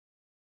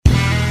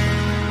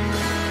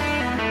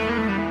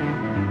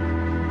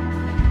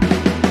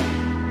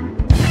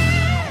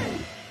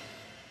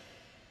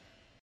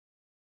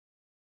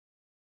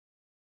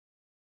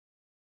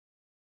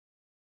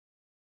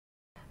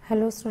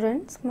Hello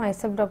students,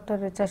 myself Dr.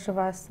 Richa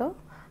Srivastava,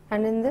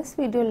 and in this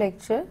video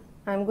lecture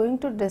I am going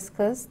to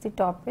discuss the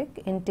topic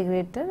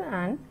integrator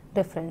and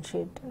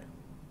differentiator.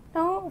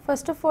 Now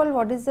first of all,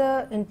 what is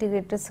the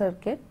integrator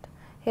circuit?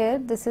 Here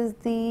this is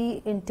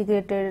the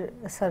integrated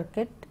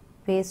circuit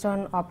based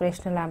on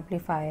operational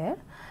amplifier.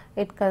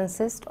 It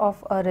consists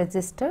of a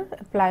resistor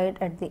applied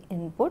at the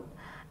input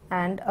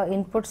and an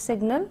input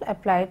signal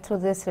applied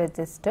through this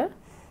resistor,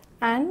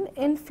 and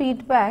in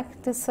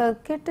feedback the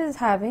circuit is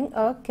having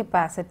a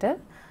capacitor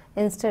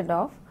instead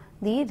of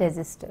the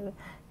resistor.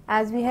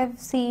 As we have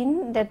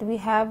seen that we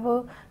have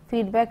a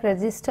feedback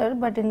resistor,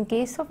 but in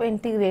case of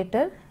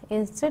integrator,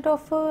 instead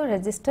of a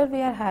resistor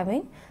we are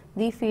having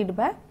the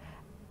feedback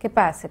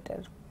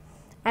capacitor,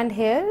 and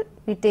here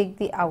we take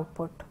the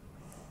output,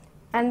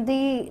 and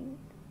the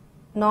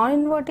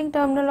non-inverting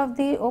terminal of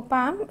the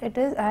op-amp, it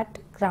is at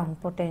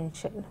ground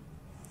potential.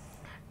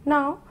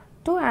 Now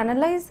to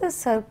analyze the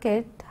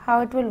circuit,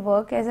 how it will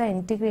work as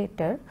an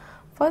integrator,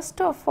 first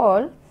of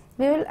all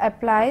we will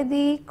apply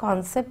the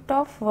concept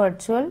of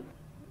virtual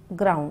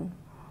ground.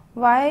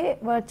 Why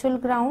virtual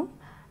ground?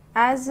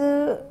 As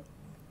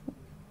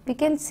we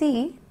can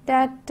see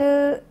that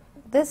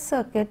this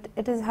circuit,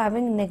 it is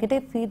having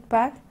negative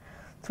feedback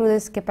through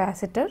this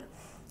capacitor,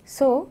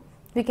 so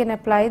we can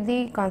apply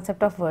the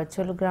concept of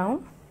virtual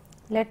ground.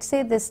 Let us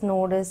say this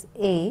node is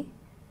A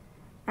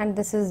and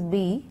this is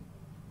B.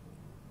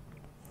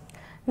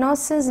 Now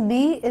since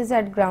B is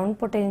at ground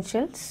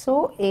potential,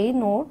 so A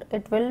node,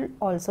 it will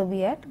also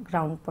be at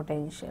ground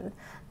potential.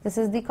 This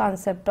is the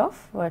concept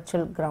of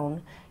virtual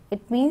ground.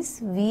 It means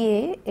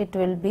VA, it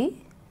will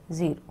be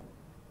 0.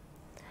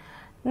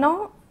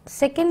 Now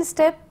second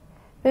step,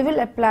 we will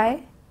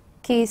apply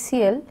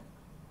KCL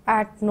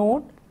at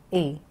node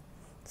A.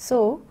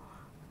 So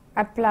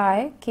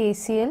apply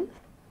KCL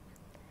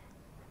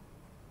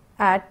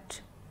at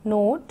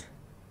node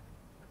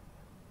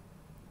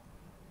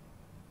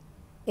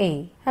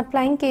A.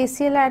 Applying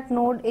KCL at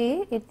node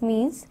A, it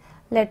means,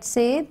 let's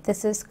say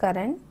this is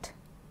current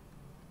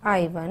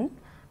I1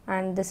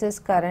 and this is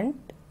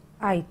current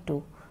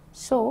I2.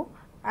 So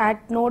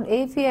at node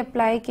A, if we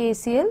apply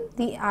KCL,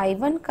 the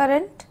I1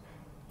 current,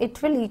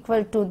 it will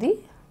equal to the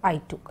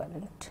I2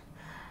 current.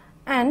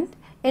 And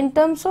in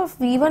terms of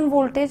V1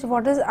 voltage,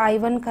 what is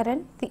I1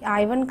 current? The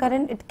I1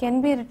 current, it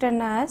can be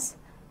written as,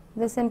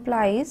 this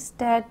implies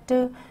that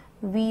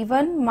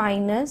V1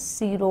 minus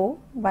 0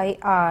 by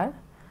R,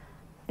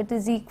 it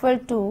is equal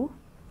to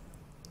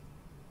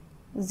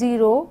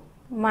 0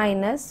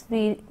 minus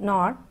V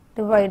naught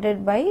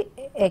divided by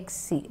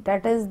XC,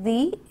 that is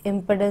the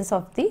impedance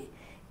of the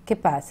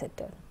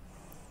capacitor.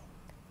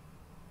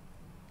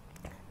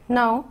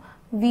 Now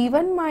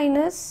V1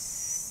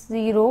 minus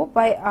 0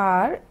 by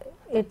R,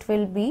 it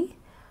will be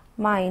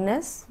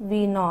minus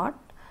V naught,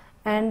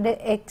 and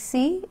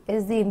XC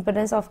is the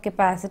impedance of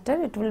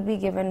capacitor, it will be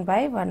given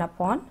by 1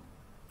 upon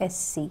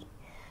SC.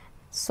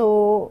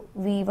 So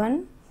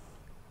V1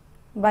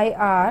 by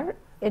R,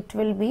 it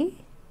will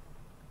be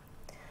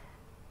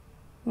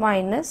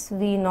minus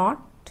V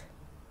naught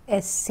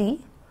SC,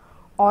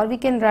 or we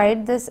can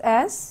write this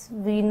as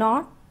V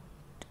naught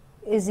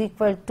is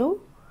equal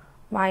to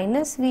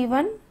minus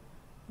V1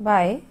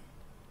 by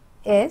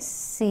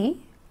SCR.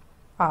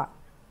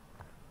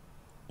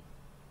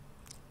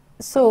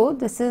 So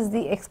this is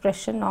the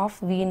expression of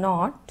V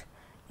naught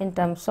in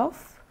terms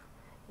of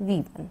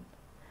V1.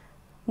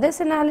 This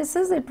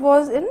analysis, it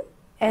was in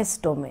S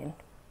domain.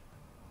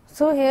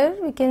 So here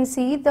we can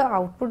see the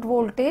output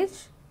voltage,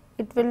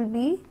 it will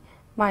be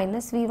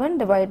minus V1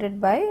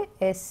 divided by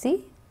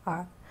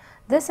SCR.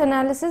 This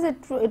analysis,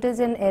 it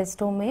is in S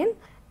domain,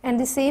 and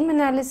the same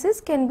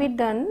analysis can be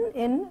done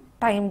in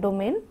time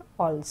domain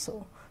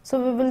also. So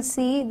we will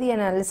see the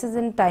analysis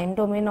in time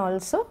domain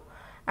also,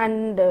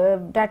 and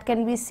that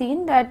can be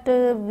seen that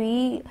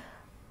VO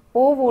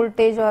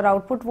voltage or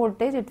output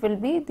voltage, it will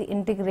be the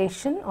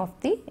integration of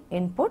the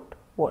input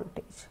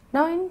voltage.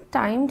 Now in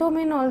time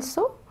domain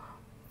also,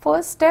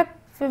 first step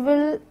we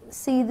will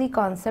see the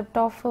concept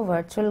of a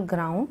virtual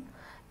ground.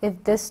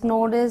 If this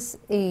node is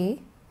A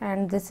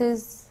and this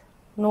is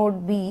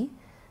node B,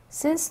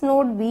 since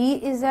node B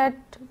is at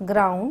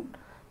ground,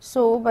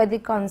 so by the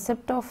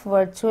concept of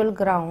virtual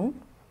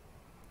ground,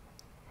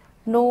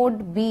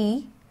 node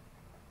B,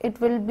 it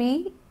will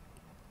be,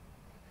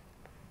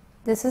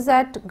 this is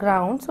at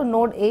ground, so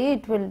node A,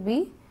 it will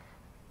be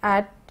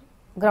at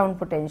ground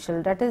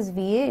potential, that is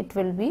VA, it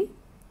will be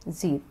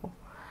 0.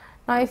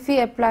 Now if we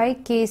apply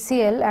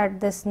KCL at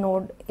this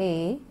node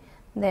A,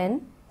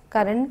 then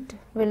current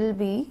will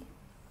be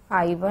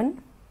I1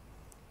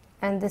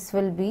 and this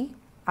will be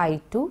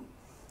I2.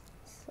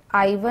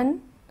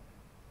 I1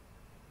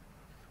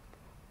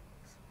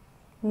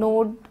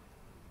 node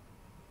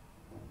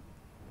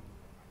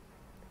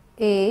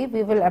A,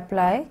 we will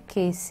apply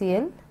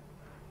KCL.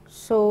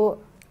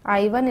 So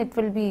I1, it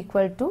will be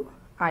equal to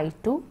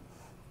I2.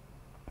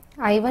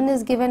 I1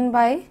 is given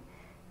by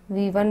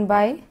V1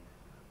 by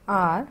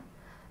R,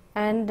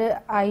 and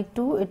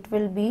I2, it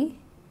will be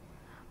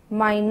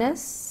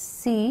minus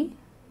C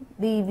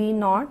dV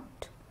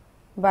naught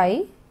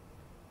by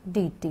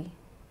dt.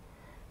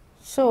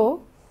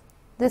 So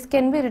this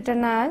can be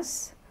written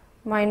as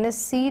minus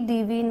c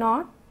dv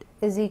naught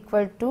is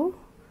equal to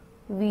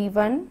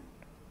v1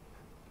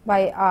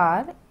 by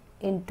r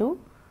into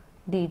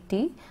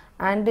dt,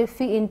 and if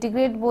we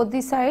integrate both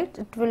the sides,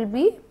 it will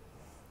be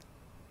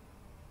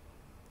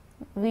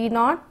v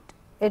naught,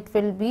 it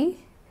will be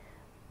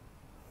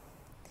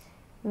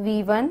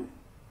v1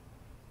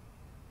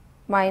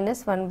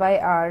 minus 1 by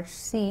r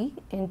c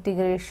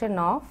integration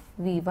of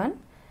v1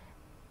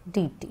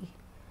 dt.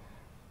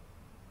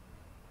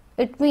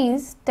 It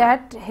means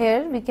that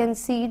here we can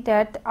see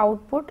that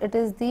output, it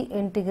is the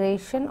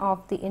integration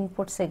of the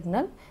input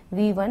signal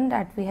V1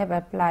 that we have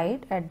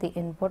applied at the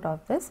input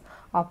of this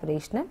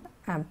operational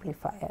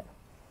amplifier.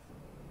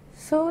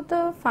 So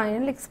the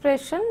final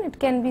expression, it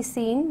can be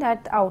seen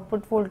that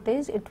output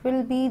voltage, it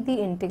will be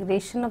the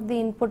integration of the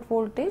input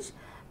voltage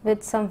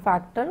with some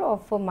factor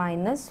of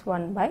minus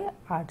 1 by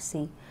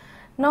RC.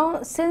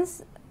 Now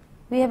since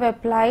we have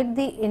applied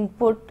the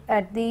input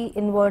at the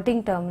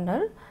inverting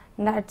terminal,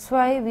 that is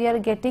why we are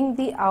getting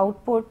the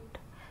output.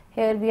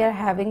 Here we are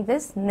having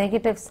this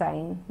negative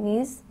sign,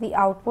 means the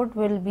output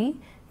will be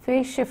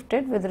phase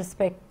shifted with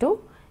respect to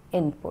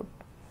input.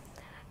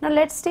 Now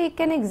let us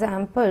take an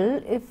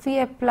example. If we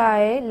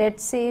apply, let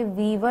us say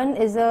V1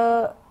 is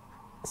a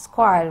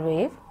square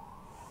wave.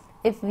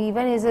 If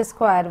V1 is a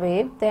square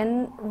wave,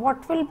 then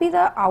what will be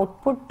the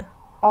output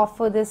of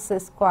this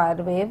square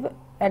wave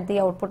at the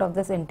output of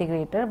this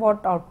integrator?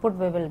 What output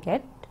we will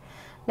get?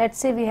 Let us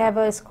say we have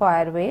a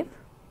square wave,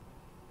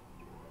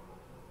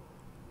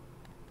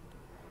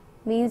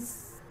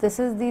 means this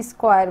is the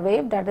square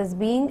wave that is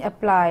being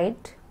applied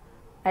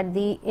at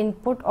the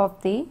input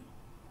of the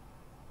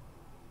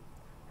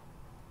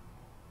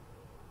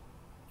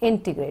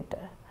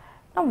integrator.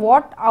 Now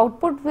what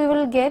output we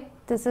will get?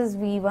 This is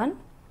V1.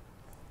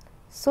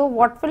 So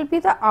what will be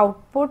the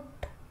output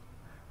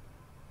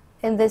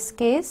in this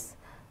case?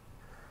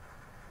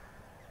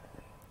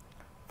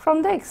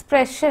 From the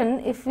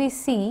expression, if we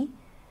see,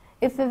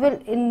 if we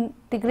will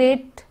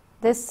integrate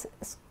this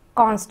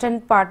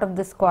constant part of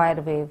the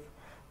square wave,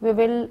 we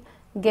will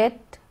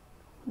get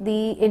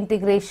the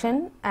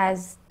integration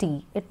as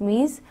t. It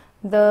means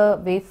the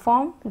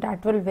waveform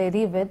that will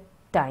vary with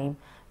time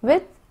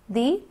with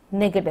the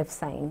negative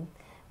sign,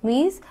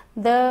 means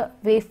the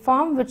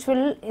waveform which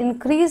will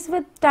increase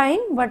with time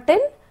but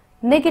in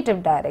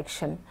negative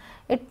direction.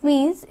 It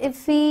means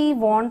if we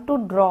want to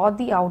draw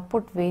the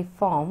output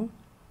waveform,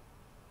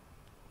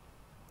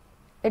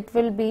 it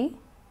will be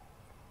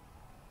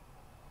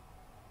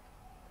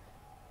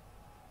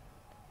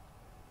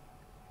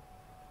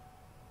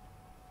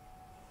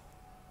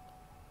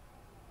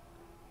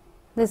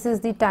this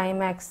is the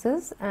time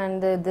axis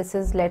and this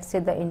is, let us say,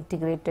 the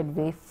integrated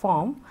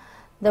waveform.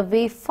 The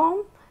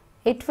waveform,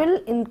 it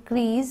will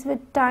increase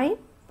with time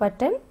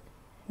but in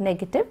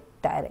negative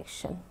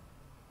direction.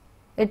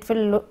 It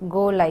will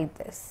go like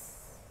this.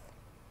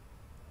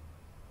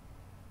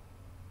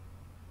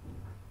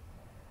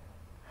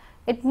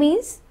 It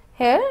means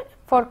here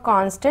for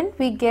constant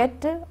we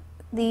get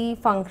the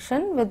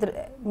function with,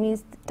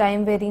 means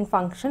time varying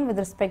function with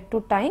respect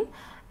to time,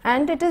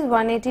 and it is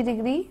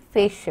 180-degree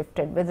phase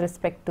shifted with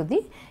respect to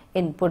the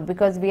input,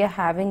 because we are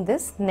having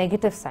this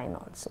negative sign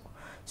also.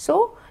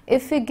 So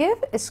if we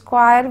give a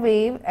square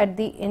wave at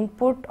the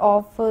input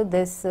of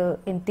this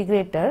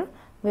integrator,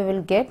 we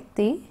will get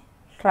the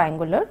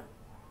triangular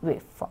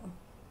waveform.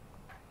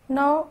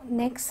 Now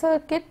next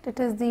circuit, it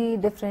is the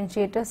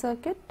differentiator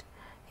circuit.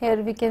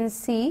 Here we can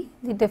see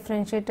the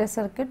differentiator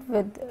circuit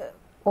with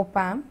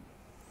op-amp.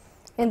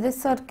 In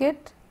this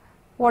circuit,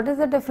 what is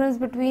the difference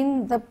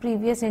between the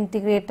previous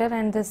integrator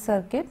and this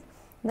circuit?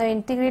 The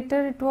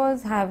integrator, it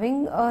was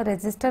having a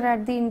resistor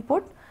at the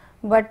input,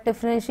 but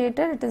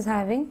differentiator, it is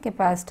having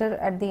capacitor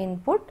at the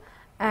input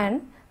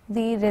and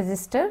the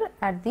resistor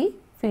at the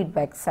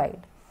feedback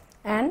side,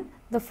 and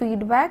the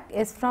feedback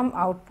is from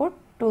output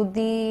to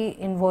the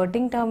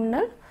inverting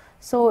terminal.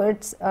 So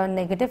it is a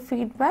negative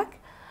feedback.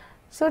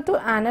 So to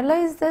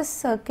analyze this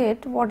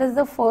circuit, what is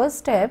the first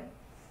step?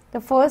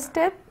 The first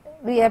step,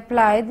 we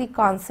apply the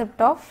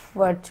concept of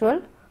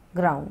virtual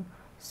ground.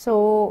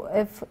 So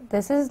if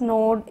this is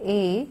node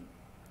A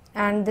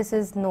and this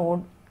is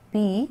node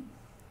B,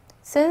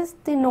 since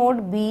the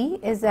node B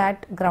is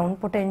at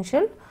ground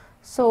potential,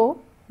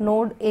 so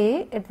node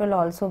A, it will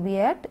also be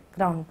at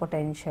ground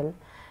potential.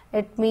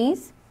 It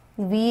means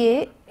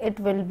VA, it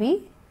will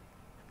be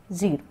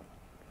 0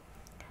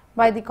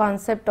 by the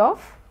concept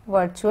of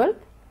virtual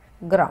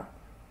ground.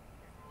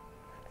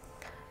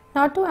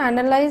 Now to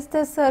analyze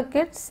the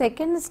circuit,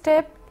 second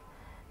step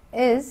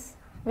is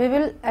we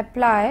will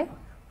apply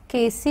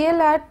KCL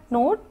at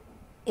node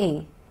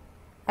A.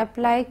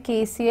 Apply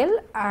KCL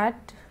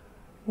at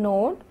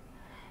node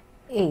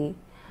A.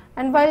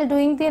 And while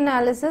doing the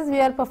analysis,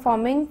 we are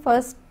performing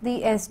first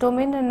the S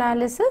domain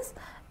analysis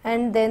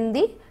and then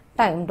the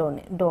time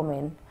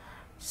domain.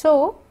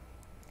 So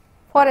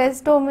for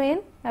S domain,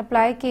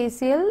 apply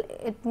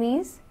KCL, it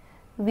means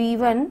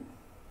V1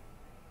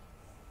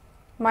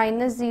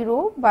 minus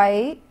 0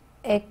 by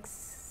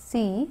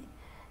xc,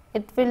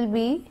 it will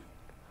be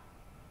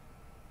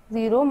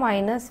 0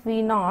 minus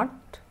V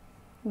naught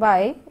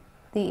by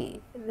the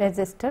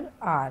resistor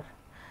R,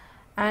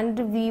 and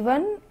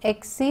V1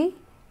 xc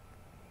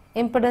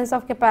impedance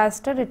of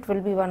capacitor, it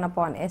will be 1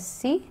 upon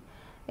SC,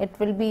 it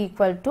will be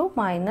equal to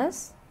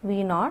minus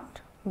V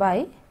naught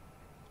by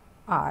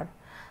R.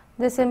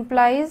 This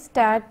implies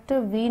that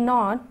V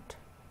naught,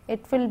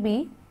 it will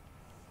be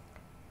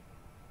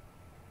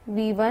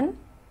V1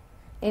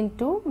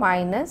 into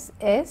minus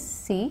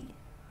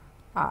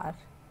SCR,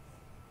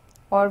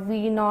 or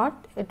V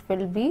naught, it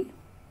will be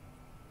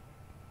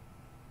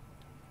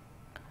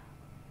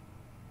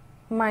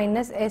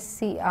minus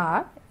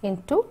SCR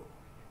into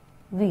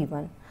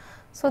V1.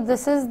 So,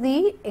 this is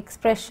the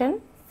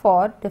expression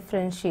for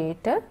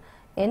differentiator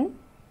in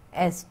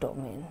S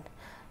domain.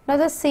 Now,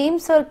 the same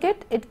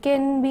circuit, it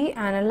can be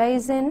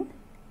analyzed in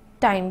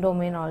time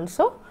domain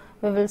also.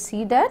 We will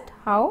see that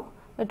how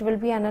it will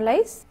be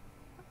analyzed.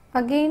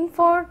 Again,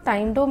 for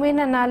time domain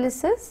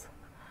analysis,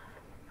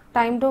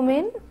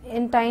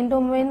 in time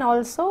domain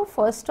also,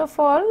 first of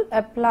all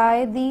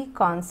apply the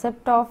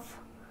concept of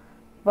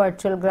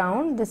virtual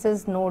ground. This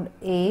is node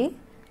A,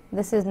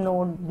 this is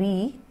node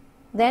B,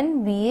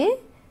 then VA,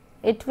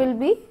 it will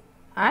be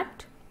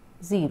at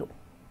 0.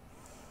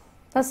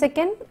 Now,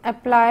 second,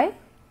 apply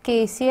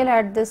KCL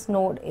at this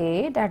node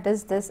A, that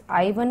is this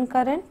I1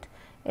 current,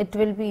 it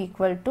will be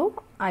equal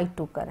to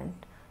I2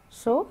 current.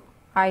 So,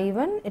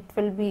 I1, it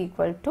will be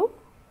equal to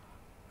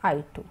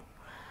I2.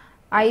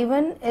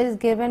 I1 is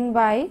given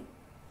by,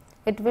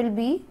 it will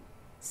be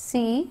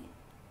C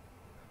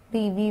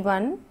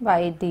dV1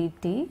 by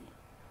dt,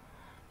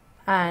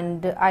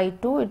 and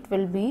I2, it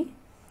will be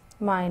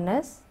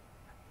minus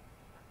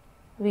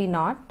V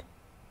naught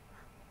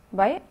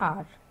by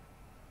R.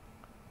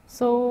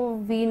 So,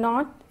 V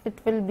naught, it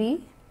will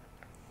be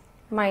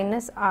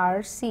minus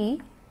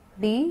RC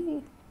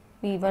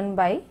dV1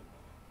 by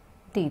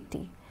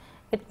dt.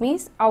 It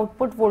means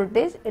output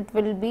voltage, it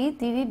will be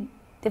the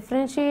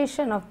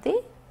differentiation of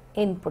the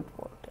input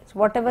voltage.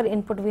 Whatever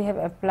input we have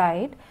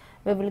applied,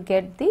 we will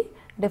get the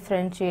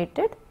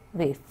differentiated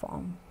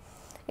waveform.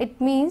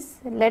 It means,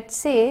 let us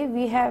say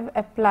we have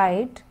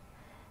applied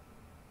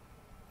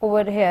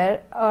over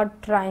here a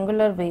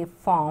triangular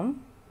waveform,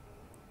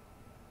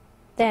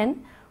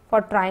 then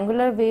for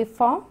triangular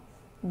waveform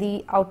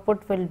the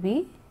output will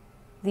be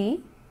the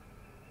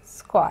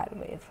square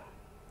wave.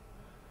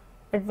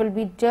 It will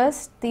be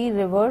just the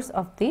reverse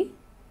of the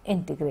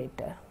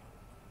integrator.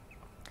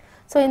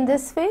 So, in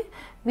this way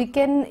we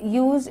can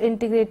use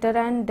integrator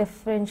and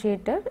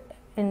differentiator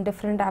in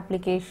different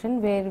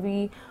application where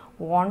we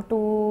want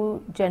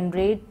to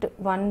generate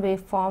one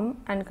waveform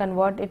and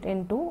convert it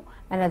into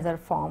another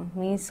form,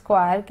 means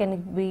square can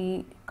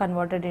be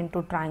converted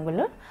into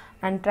triangular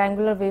and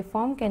triangular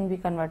waveform can be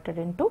converted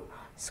into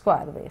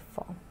square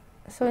waveform.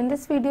 So, in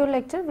this video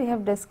lecture we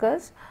have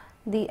discussed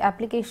the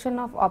application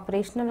of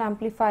operational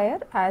amplifier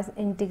as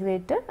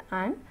integrator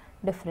and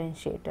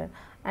differentiator,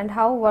 and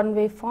how one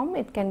waveform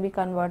it can be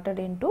converted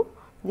into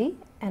the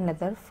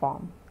another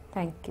form.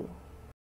 Thank you.